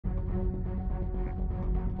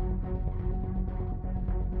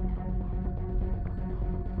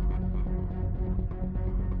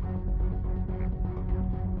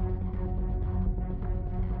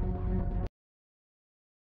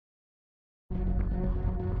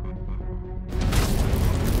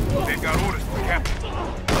got orders from the captain.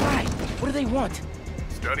 Why? What do they want?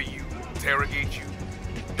 Study you, interrogate you.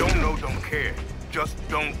 Don't know, don't care. Just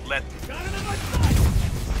don't let them. Got him in my sight!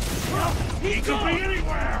 He could be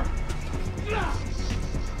anywhere!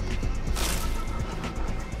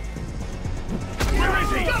 Where is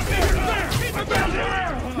he? There! He's about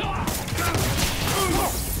there!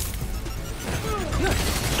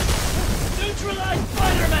 Neutralize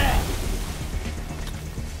Spider-Man!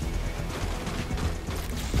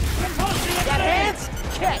 Got hands?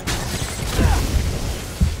 Catch!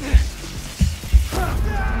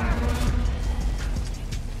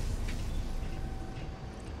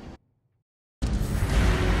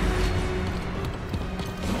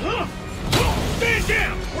 Stand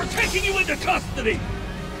down! We're taking you into custody!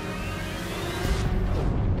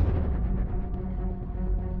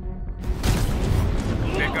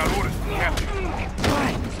 They got orders from the captain.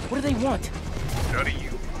 Why? What do they want? Study you,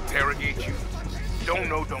 interrogate you. Don't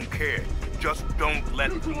know, don't care. Just don't let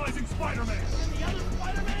them. Neutralizing Spider-Man! Can the other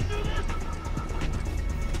Spider-Man do this?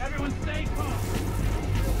 Everyone stay calm!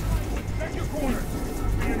 Check your corners!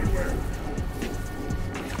 Be anywhere!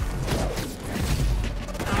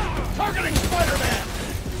 Targeting Spider-Man!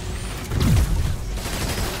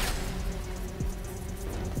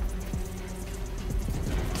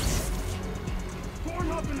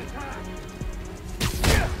 Form up and attack!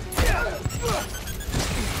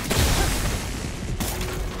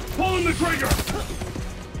 Pulling the trigger!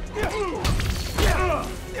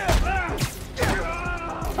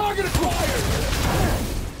 Target acquired!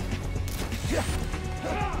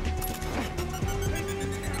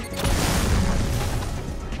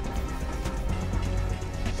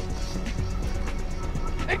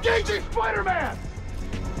 Engaging Spider-Man!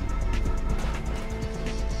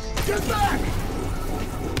 Get back!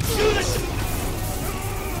 Do this!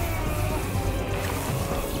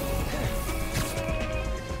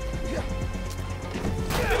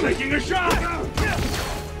 Taking a shot!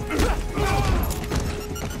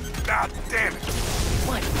 God damn it.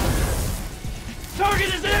 What? Target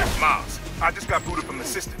is there! Miles, I just got booted from the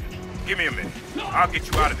system. Give me a minute. I'll get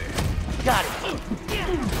you out of there. Got it.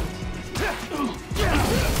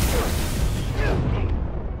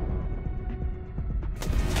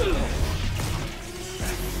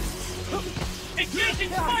 Engaging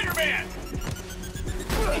Spider-Man!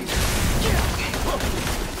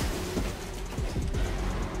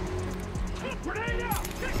 Grenade out!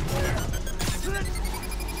 Get clear!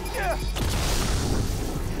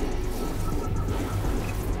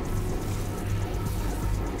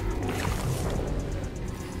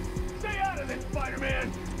 Stay out of this,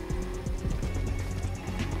 Spider-Man!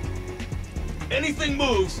 Anything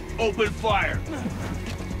moves, open fire!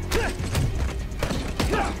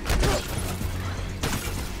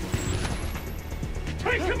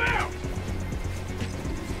 Take him out!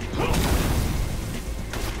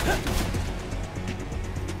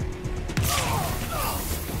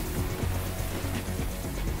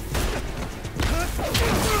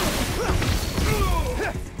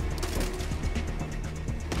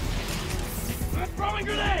 Throwing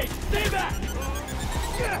grenade! Stay back!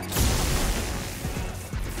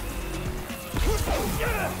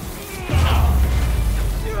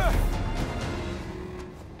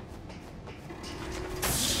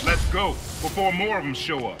 Let's go, before more of them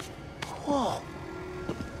show up. Whoa.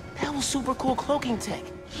 That was super cool cloaking tech.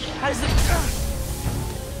 How does it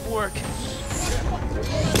work?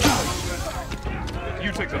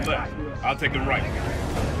 You take the left, I'll take the right.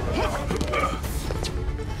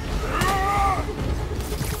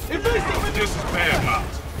 This is bad,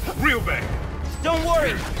 Miles. Real bad. Don't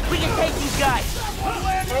worry. We can take these guys.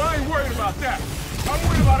 Well, I ain't worried about that. I'm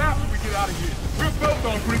worried about after we get out of here. We're both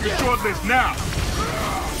on pretty good short list now.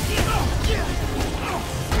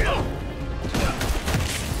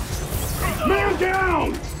 Man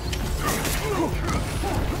down!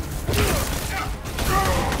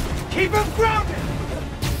 Keep him grounded!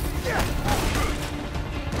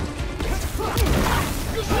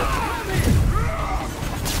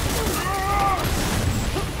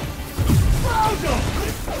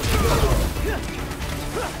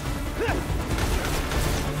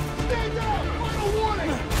 Stand down! Final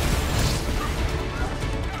warning!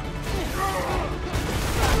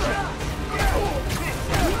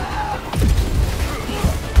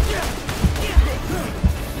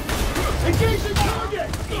 Engage the target!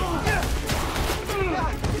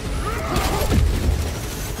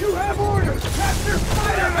 You have orders! Capture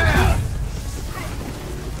Spider-Man!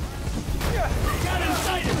 Got him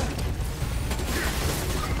sighted!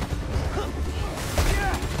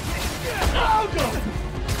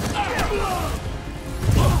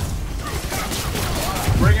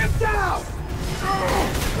 Bring it down!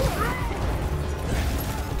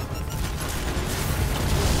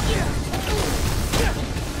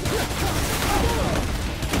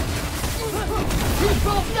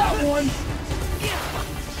 one!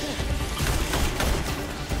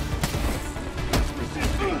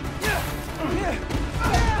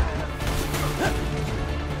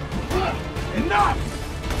 Enough!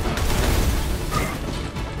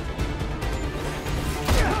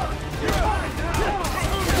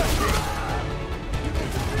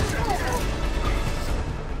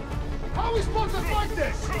 How are we supposed to fight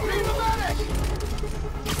this? Need a medic!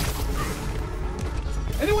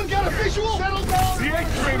 Anyone got a visual? Settle down! The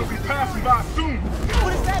 8th train will be passing by soon!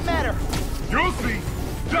 What does that matter? You'll see!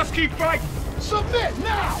 Just keep fighting! Submit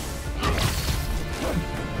now!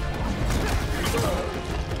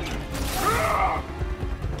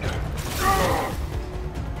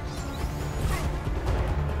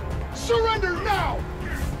 Surrender now!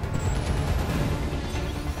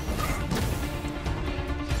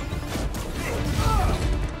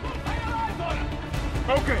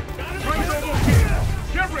 Okay, train's almost here.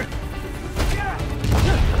 Get ready!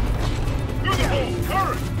 Through the hole!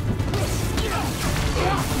 Hurry!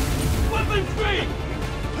 Weapon free!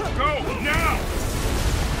 Go, now!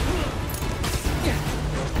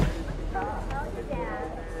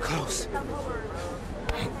 Close.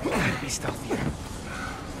 Be stealthier.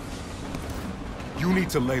 You need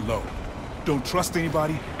to lay low. Don't trust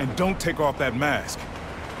anybody, and don't take off that mask.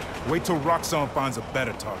 Wait till Roxxon finds a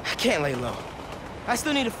better target. I can't lay low. I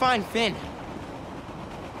still need to find Finn.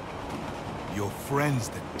 Your friend's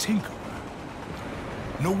the Tinkerer.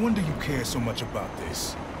 No wonder you care so much about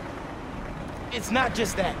this. It's not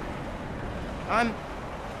just that.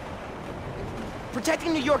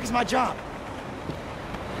 Protecting New York is my job.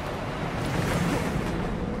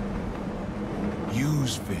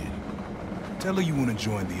 Use Finn. Tell her you want to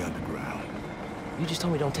join the Underground. You just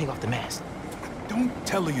told me don't take off the mask. Don't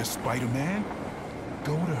tell her you're Spider-Man.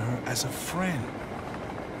 Go to her as a friend.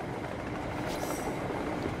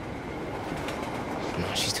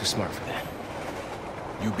 No, she's too smart for that.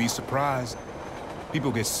 You'd be surprised.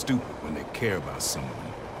 People get stupid when they care about someone.